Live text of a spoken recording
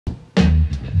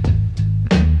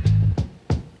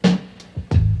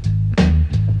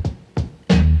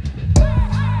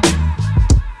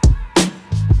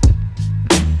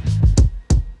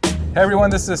Hey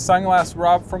everyone, this is Sunglass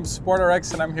Rob from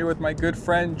SportRx, and I'm here with my good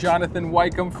friend Johnathan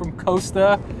Weikum from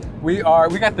Costa. We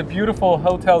got the beautiful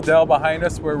Hotel Del behind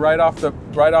us. We're right off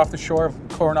the shore of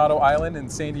Coronado Island in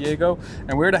San Diego,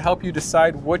 and we're to help you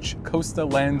decide which Costa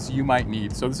lens you might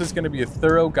need. So this is going to be a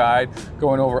thorough guide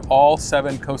going over all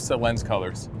 7 Costa lens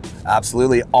colors.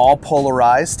 Absolutely, all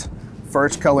polarized,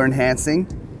 first color enhancing.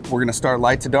 We're gonna start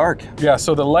light to dark. Yeah,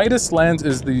 so the lightest lens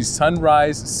is the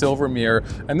Sunrise Silver Mirror,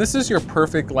 and this is your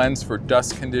perfect lens for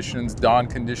dusk conditions, dawn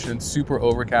conditions, super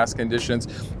overcast conditions.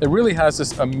 It really has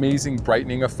this amazing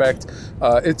brightening effect.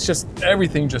 It's just,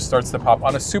 everything just starts to pop.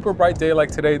 On a super bright day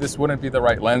like today, this wouldn't be the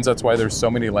right lens. That's why there's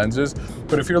so many lenses.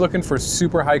 But if you're looking for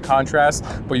super high contrast,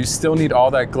 but you still need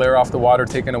all that glare off the water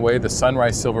taken away, the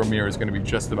Sunrise Silver Mirror is gonna be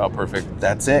just about perfect.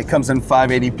 That's it, comes in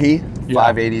 580p,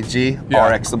 580G,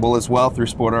 RXable as well through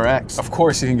SportRx. Of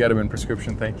course you can get them in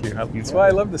prescription, thank you. That's why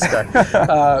I love this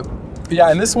guy. Yeah,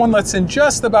 and this one lets in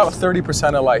just about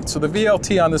 30% of light. So the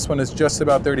VLT on this one is just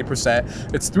about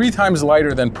 30%. It's 3 times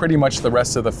lighter than pretty much the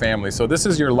rest of the family. So this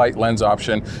is your light lens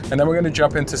option. And then we're gonna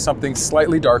jump into something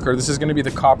slightly darker. This is gonna be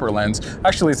the copper lens.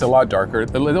 Actually, it's a lot darker.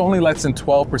 It only lets in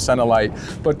 12% of light,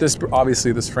 but this,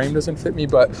 obviously this frame doesn't fit me,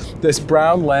 but this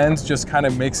brown lens just kind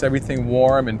of makes everything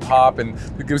warm and pop, and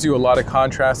it gives you a lot of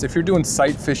contrast. If you're doing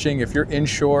sight fishing, if you're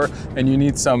inshore and you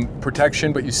need some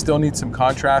protection, but you still need some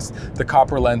contrast, the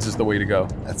copper lens is the way to go.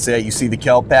 That's it. You see the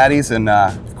kelp patties, and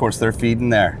of course they're feeding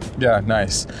there. Yeah,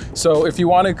 nice. So if you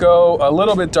want to go a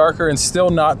little bit darker and still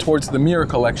not towards the mirror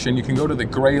collection, you can go to the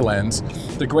gray lens.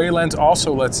 The gray lens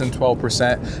also lets in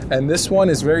 12%, and this one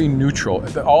is very neutral.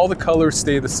 All the colors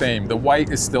stay the same. The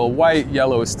white is still white,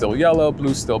 yellow is still yellow,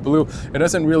 blue is still blue. It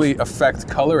doesn't really affect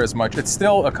color as much. It's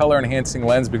still a color enhancing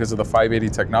lens because of the 580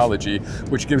 technology,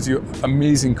 which gives you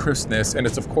amazing crispness, and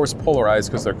it's of course polarized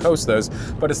because they're Costas,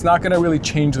 but it's not going to really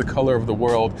change the color of the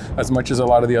world as much as a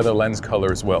lot of the other lens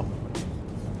colors will.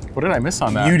 What did I miss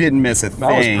on that? You didn't miss a thing.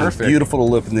 That was perfect. Beautiful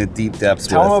to look in the deep depths.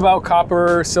 Tell them about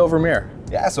copper silver mirror.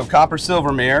 Yeah, so copper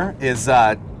silver mirror is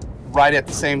right at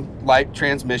the same light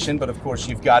transmission, but of course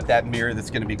you've got that mirror that's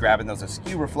going to be grabbing those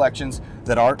askew reflections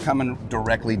that aren't coming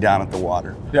directly down at the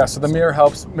water. Yeah, so the mirror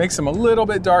makes them a little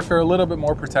bit darker, a little bit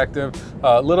more protective,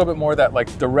 a little bit more that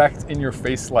like direct in your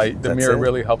face light. The mirror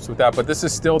really helps with that, but this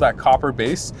is still that copper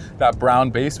base, that brown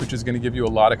base, which is going to give you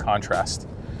a lot of contrast.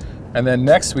 And then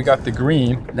next we got the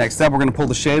green. Next up, we're going to pull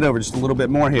the shade over just a little bit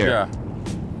more here. Yeah.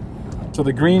 So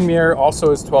the green mirror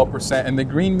also is 12%, and the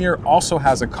green mirror also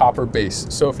has a copper base.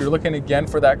 So if you're looking again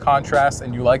for that contrast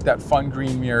and you like that fun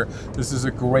green mirror, this is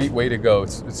a great way to go.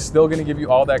 It's still gonna give you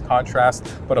all that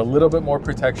contrast, but a little bit more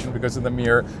protection because of the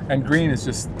mirror. And green is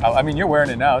just, I mean, you're wearing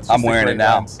it now. It's just I'm wearing it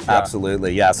now, lens. Yeah.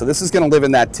 Absolutely, yeah. So this is gonna live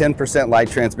in that 10% light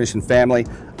transmission family.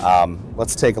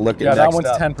 Let's take a look at that one's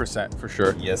 10% for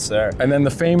sure. Yes, sir. And then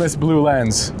the famous blue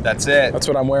lens. That's it. That's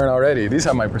what I'm wearing already. These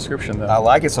have my prescription though. I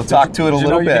like it, so talk to it a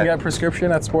little bit. You can get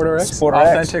prescription at SportRx?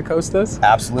 SportRx. Authentic Costas?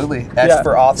 Absolutely. Etched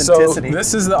for authenticity. So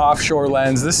this is the offshore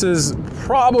lens. This is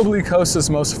probably Costa's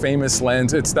most famous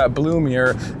lens. It's that blue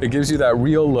mirror. It gives you that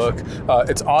real look.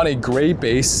 It's on a gray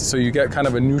base, so you get kind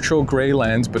of a neutral gray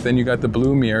lens, but then you got the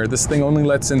blue mirror. This thing only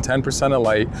lets in 10% of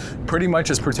light, pretty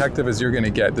much as protective as you're gonna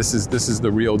get. This is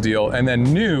the real deal. And then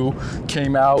new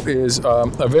came out is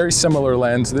a very similar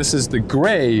lens. This is the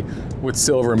gray with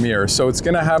silver mirror. So it's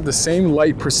gonna have the same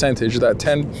light percentage, that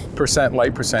 10%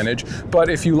 light percentage. But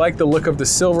if you like the look of the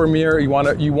silver mirror, you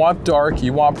want dark,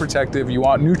 you want protective, you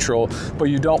want neutral, but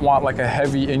you don't want like a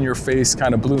heavy in your face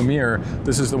kind of blue mirror,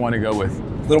 this is the one to go with.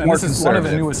 A little more conservative. This is one of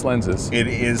the newest lenses. It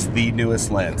is the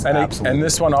newest lens, and absolutely. And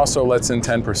this one also lets in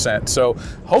 10%. So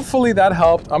hopefully that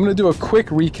helped. I'm gonna do a quick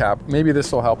recap. Maybe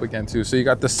this will help again too. So you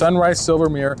got the Sunrise Silver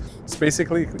Mirror. It's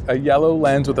basically a yellow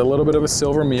lens with a little bit of a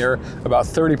silver mirror, about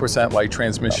 30% light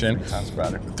transmission. About 3 times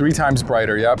brighter. 3 times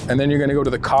brighter, yep. And then you're gonna go to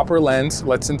the copper lens,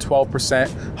 lets in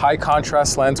 12%, high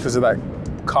contrast lens because of that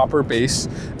copper base.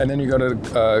 And then you go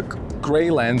to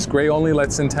gray lens. Gray only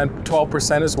lets in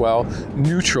 12% as well.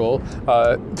 Neutral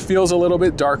feels a little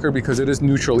bit darker because it is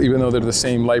neutral, even though they're the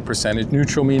same light percentage.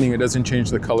 Neutral meaning it doesn't change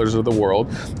the colors of the world.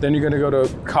 Then you're going to go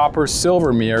to copper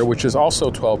silver mirror, which is also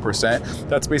 12%.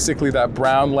 That's basically that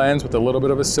brown lens with a little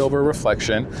bit of a silver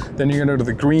reflection. Then you're going to go to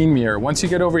the green mirror. Once you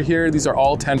get over here, these are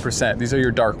all 10%. These are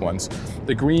your dark ones.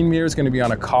 The green mirror is going to be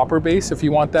on a copper base if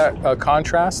you want that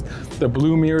contrast. The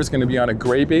blue mirror is going to be on a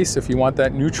gray base if you want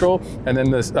that neutral. And then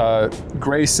this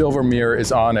gray silver mirror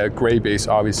is on a gray base,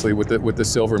 obviously, with the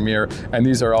silver mirror, and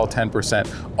these are all 10%.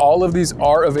 All of these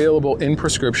are available in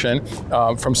prescription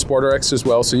from SportRx as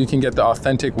well, so you can get the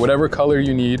authentic, whatever color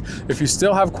you need. If you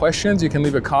still have questions, you can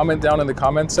leave a comment down in the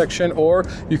comment section, or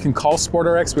you can call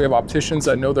SportRx. We have opticians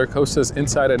that know their Costas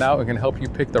inside and out and can help you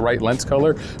pick the right lens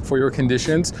color for your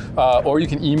conditions. Or you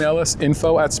can email us,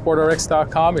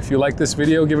 info@sportrx.com. If you like this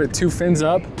video, give it 2 fins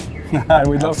up, and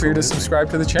we'd love for you to subscribe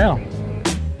to the channel.